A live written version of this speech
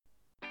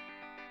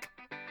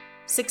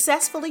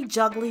Successfully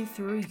juggling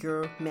through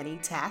your many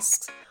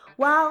tasks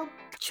while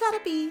trying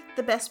to be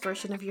the best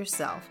version of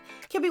yourself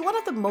can be one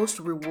of the most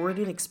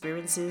rewarding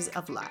experiences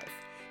of life,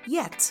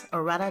 yet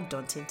a rather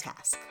daunting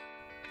task.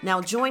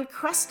 Now join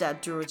Cresta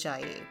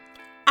Durojaye,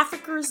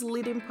 Africa's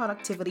leading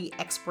productivity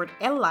expert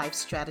and life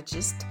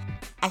strategist,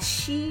 as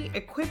she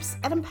equips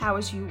and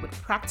empowers you with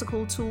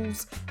practical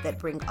tools that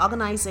bring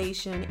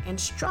organization and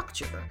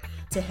structure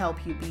to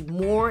help you be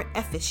more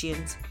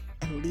efficient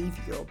and live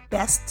your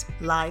best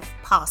life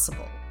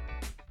possible.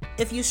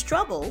 If you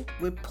struggle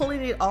with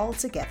pulling it all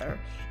together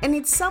and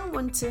need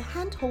someone to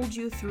handhold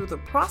you through the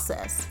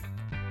process,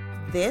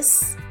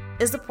 this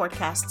is the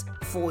podcast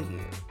for you.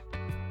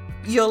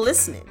 You're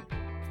listening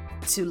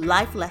to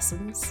Life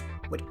Lessons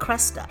with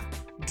Cresta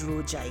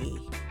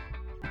Durojaye.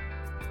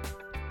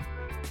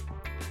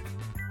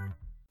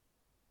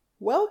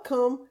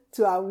 Welcome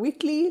to our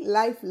weekly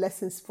Life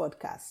Lessons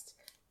podcast.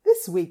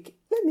 This week,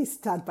 let me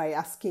start by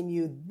asking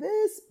you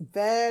this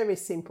very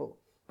simple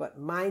but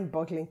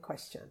mind-boggling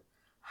question.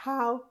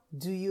 How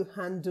do you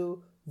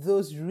handle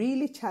those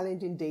really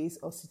challenging days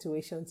or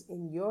situations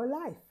in your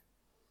life?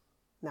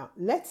 Now,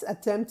 let's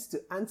attempt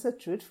to answer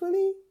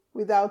truthfully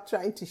without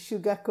trying to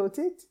sugarcoat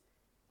it.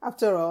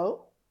 After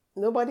all,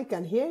 nobody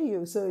can hear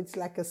you, so it's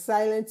like a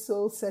silent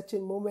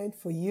soul-searching moment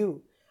for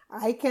you.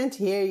 I can't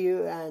hear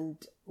you and,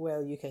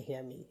 well, you can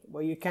hear me, but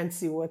you can't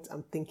see what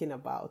I'm thinking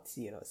about,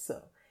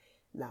 so.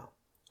 Now,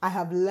 I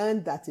have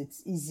learned that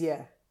it's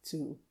easier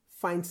to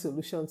find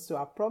solutions to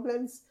our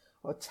problems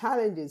or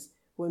challenges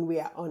when we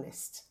are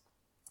honest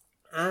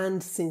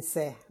and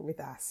sincere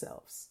with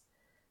ourselves.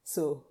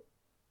 So,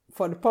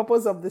 for the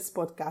purpose of this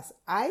podcast,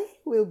 I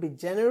will be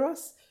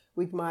generous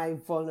with my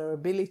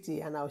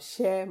vulnerability and I'll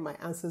share my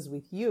answers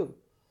with you.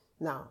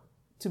 Now,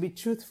 to be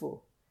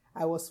truthful,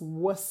 I was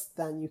worse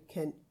than you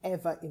can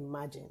ever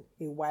imagine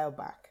a while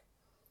back.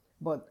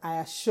 But I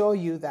assure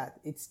you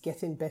that it's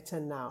getting better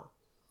now.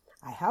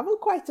 I haven't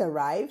quite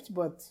arrived,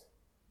 but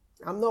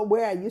I'm not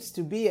where I used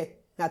to be,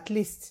 at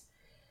least.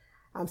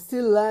 I'm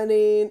still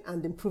learning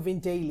and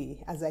improving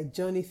daily as I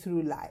journey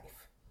through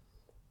life.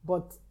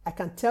 But I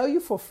can tell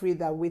you for free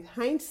that with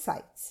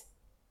hindsight,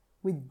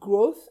 with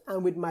growth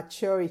and with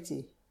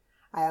maturity,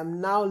 I am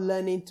now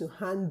learning to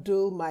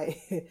handle my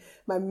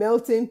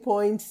melting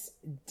points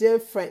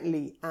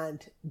differently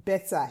and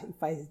better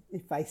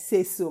if I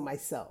say so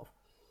myself.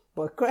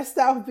 But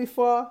Cresta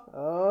before,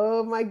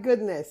 oh my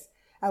goodness,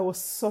 I was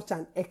such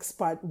an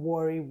expert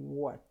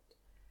worrywart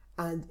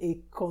and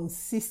a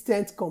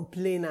consistent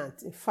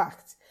complainant. In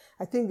fact,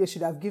 I think they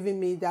should have given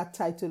me that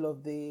title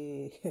of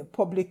the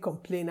public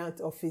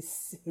complainant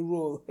office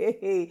role.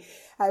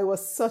 I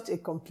was such a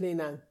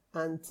complainant.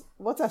 And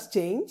what has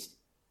changed?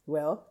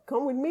 Well,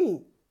 come with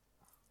me.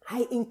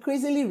 I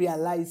increasingly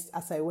realized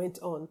as I went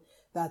on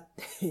that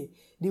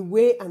the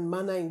way and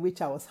manner in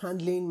which I was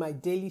handling my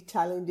daily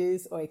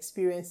challenges or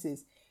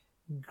experiences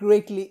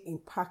greatly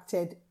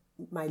impacted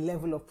my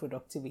level of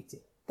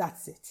productivity.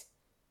 That's it.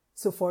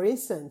 So for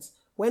instance,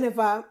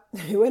 whenever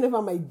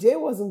my day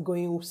wasn't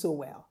going so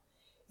well,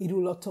 it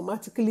will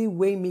automatically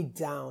weigh me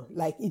down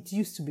like it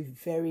used to be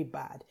very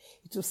bad.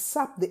 It will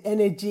sap the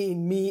energy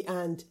in me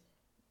and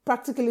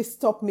practically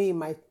stop me in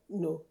my,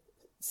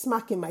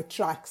 smack in my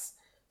tracks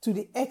to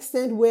the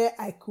extent where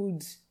I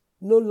could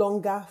no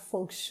longer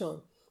function.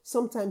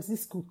 Sometimes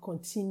this could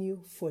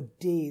continue for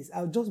days.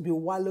 I'll just be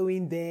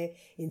wallowing there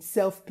in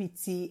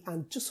self-pity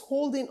and just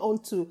holding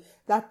on to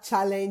that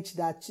challenge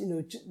that,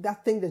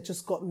 that thing that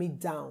just got me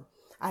down.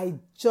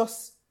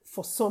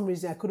 For some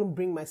reason, I couldn't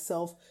bring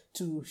myself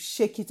to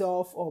shake it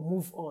off or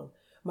move on.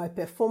 My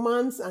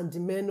performance and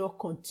demeanor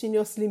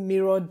continuously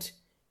mirrored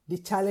the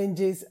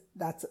challenges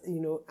that,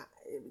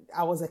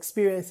 I was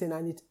experiencing,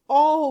 and it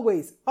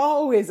always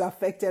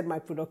affected my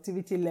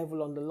productivity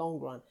level on the long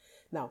run.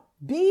 Now,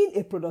 being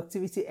a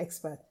productivity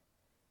expert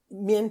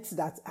meant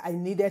that I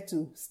needed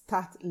to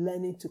start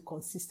learning to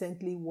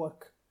consistently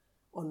work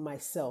on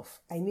myself.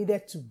 I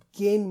needed to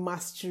gain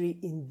mastery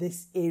in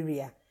this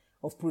area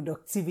of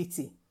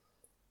productivity.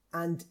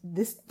 And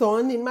this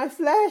thorn in my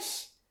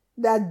flesh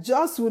that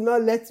just would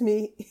not let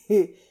me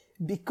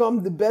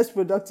become the best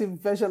productive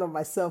version of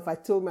myself, I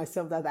told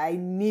myself that I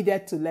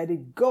needed to let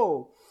it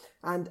go.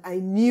 And I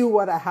knew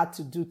what I had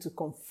to do to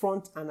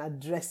confront and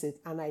address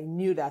it. And I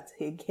knew that,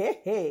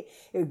 hey,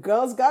 a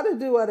girl's got to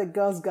do what a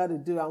girl's got to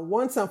do. And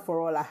once and for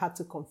all, I had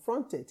to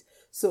confront it.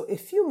 So a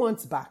few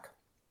months back,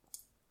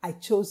 I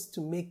chose to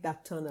make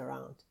that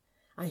turnaround.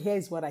 And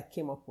here's what I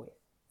came up with.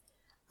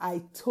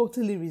 I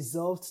totally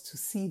resolved to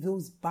see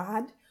those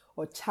bad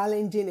or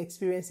challenging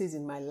experiences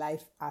in my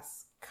life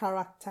as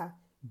character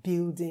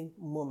building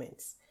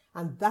moments.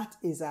 And that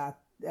is our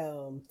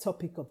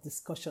topic of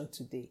discussion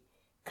today.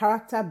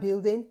 Character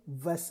building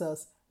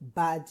versus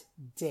bad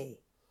day.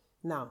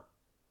 Now,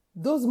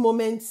 those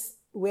moments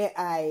where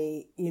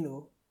I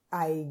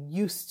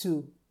used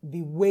to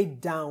be weighed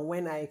down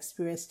when I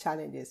experienced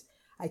challenges,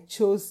 I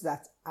chose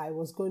that I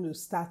was going to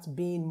start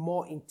being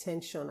more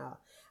intentional,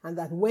 and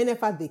that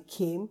whenever they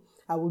came,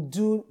 I would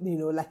do,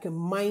 like a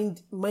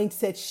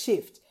mindset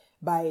shift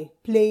by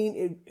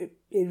playing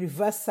a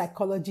reverse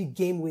psychology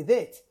game with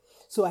it.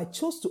 So I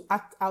chose to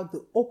act out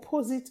the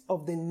opposite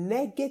of the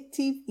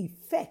negative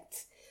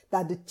effect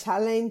that the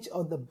challenge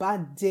or the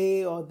bad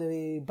day or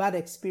the bad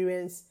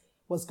experience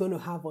was going to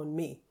have on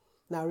me.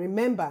 Now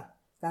remember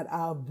that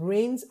our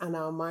brains and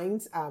our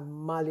minds are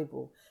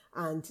malleable,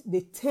 and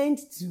they tend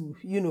to,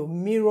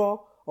 mirror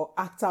or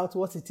act out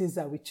what it is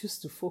that we choose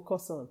to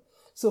focus on.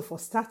 So for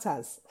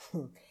starters,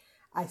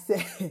 I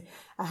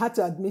had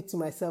to admit to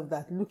myself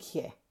that, look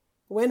here,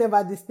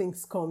 whenever these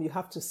things come, you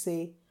have to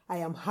say, I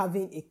am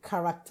having a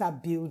character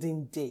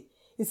building day.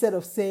 Instead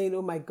of saying,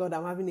 oh my God,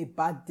 I'm having a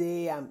bad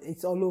day,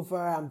 it's all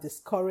over, I'm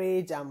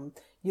discouraged,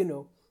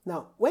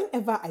 Now,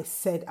 whenever I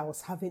said I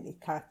was having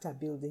a character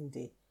building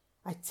day,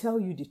 I tell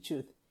you the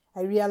truth,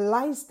 I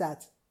realized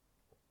that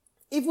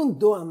even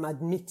though I'm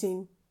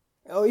admitting,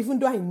 or even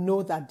though I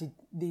know that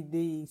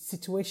the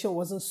situation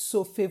wasn't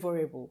so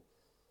favorable,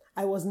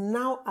 I was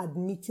now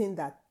admitting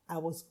that I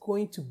was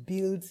going to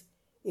build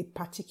a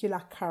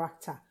particular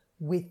character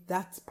with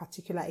that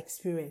particular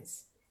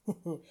experience.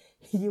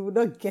 You will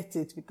not get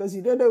it because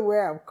you don't know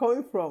where I'm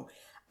coming from.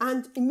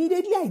 And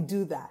immediately I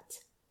do that,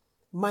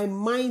 my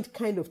mind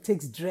kind of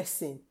takes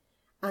dressing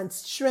and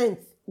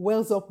strength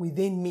wells up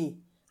within me.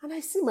 And I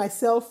see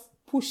myself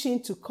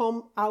pushing to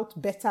come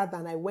out better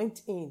than I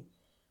went in.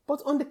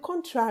 But on the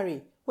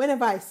contrary,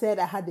 whenever I said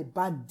I had a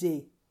bad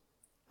day,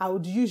 I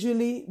would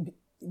usually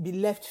be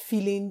left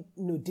feeling,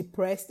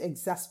 depressed,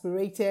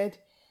 exasperated,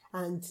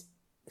 and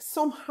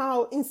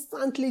somehow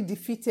instantly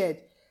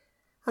defeated.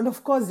 And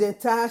of course, the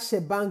entire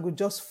shebang would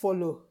just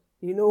follow.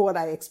 You know what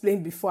I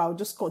explained before, I would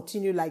just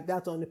continue like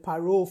that on a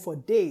parole for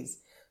days.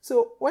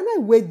 So when I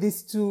weighed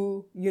these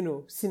two,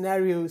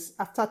 scenarios,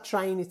 after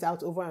trying it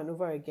out over and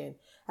over again,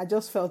 I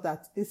just felt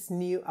that this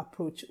new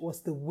approach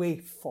was the way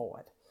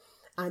forward.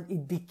 And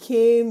it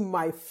became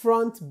my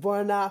front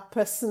burner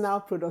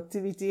personal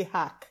productivity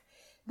hack.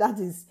 That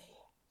is,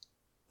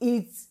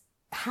 it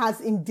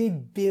has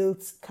indeed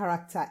built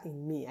character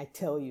in me, I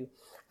tell you.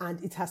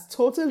 And it has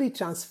totally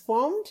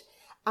transformed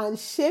and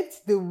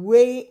shaped the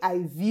way I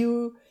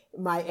view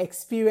my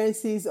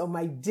experiences or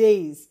my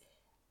days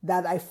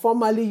that I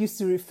formerly used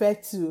to refer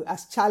to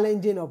as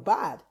challenging or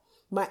bad.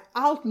 My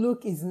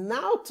outlook is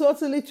now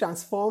totally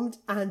transformed,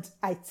 and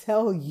I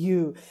tell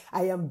you,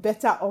 I am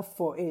better off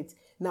for it.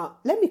 Now,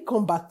 let me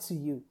come back to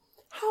you.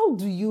 How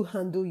do you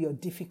handle your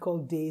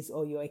difficult days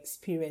or your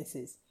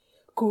experiences?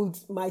 Could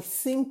my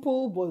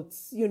simple but,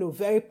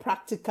 very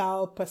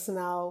practical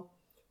personal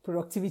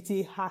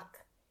productivity hack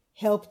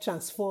help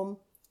transform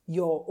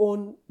your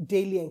own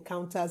daily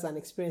encounters and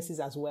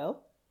experiences as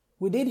well?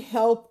 Would it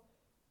help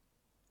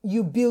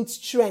you build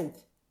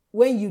strength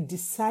when you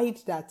decide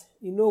that,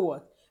 you know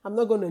what, I'm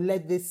not going to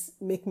let this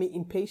make me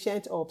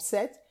impatient or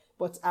upset,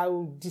 but I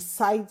will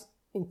decide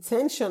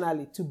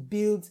intentionally to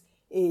build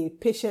a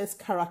patience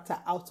character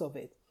out of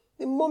it?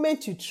 The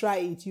moment you try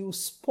it, you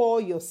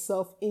spoil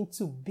yourself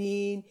into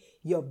being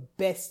your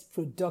best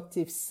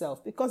productive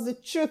self. Because the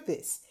truth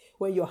is,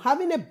 when you're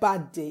having a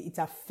bad day, it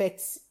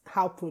affects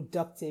how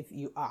productive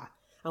you are.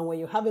 And when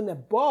you're having a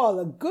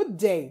good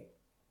day,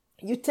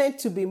 you tend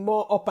to be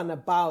more up and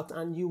about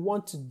and you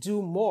want to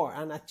do more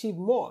and achieve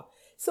more.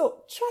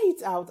 So try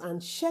it out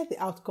and share the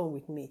outcome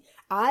with me.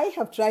 I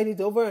have tried it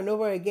over and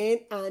over again,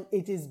 and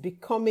it is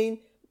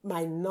becoming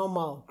my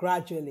normal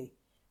gradually.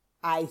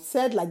 I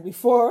said like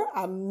before,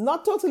 I'm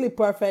not totally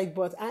perfect,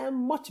 but I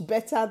am much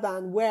better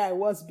than where I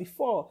was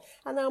before.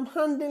 And I'm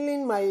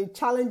handling my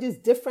challenges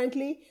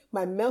differently,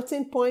 my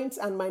melting points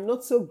and my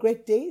not so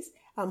great days.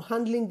 I'm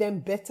handling them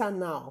better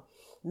now.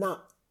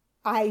 Now,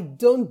 I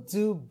don't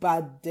do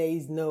bad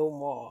days no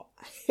more.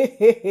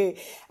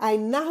 I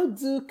now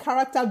do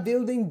character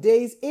building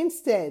days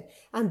instead.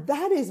 And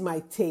that is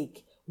my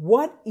take.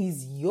 What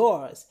is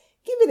yours?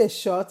 Give it a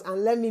shot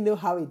and let me know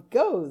how it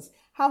goes.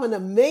 Have an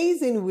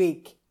amazing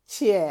week.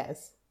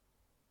 Cheers.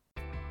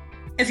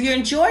 If you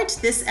enjoyed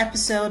this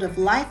episode of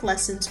Life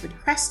Lessons with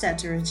Cresta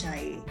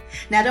Durajayi,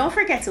 now don't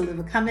forget to leave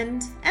a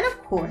comment and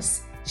of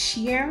course,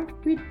 share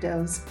with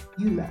those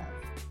you love.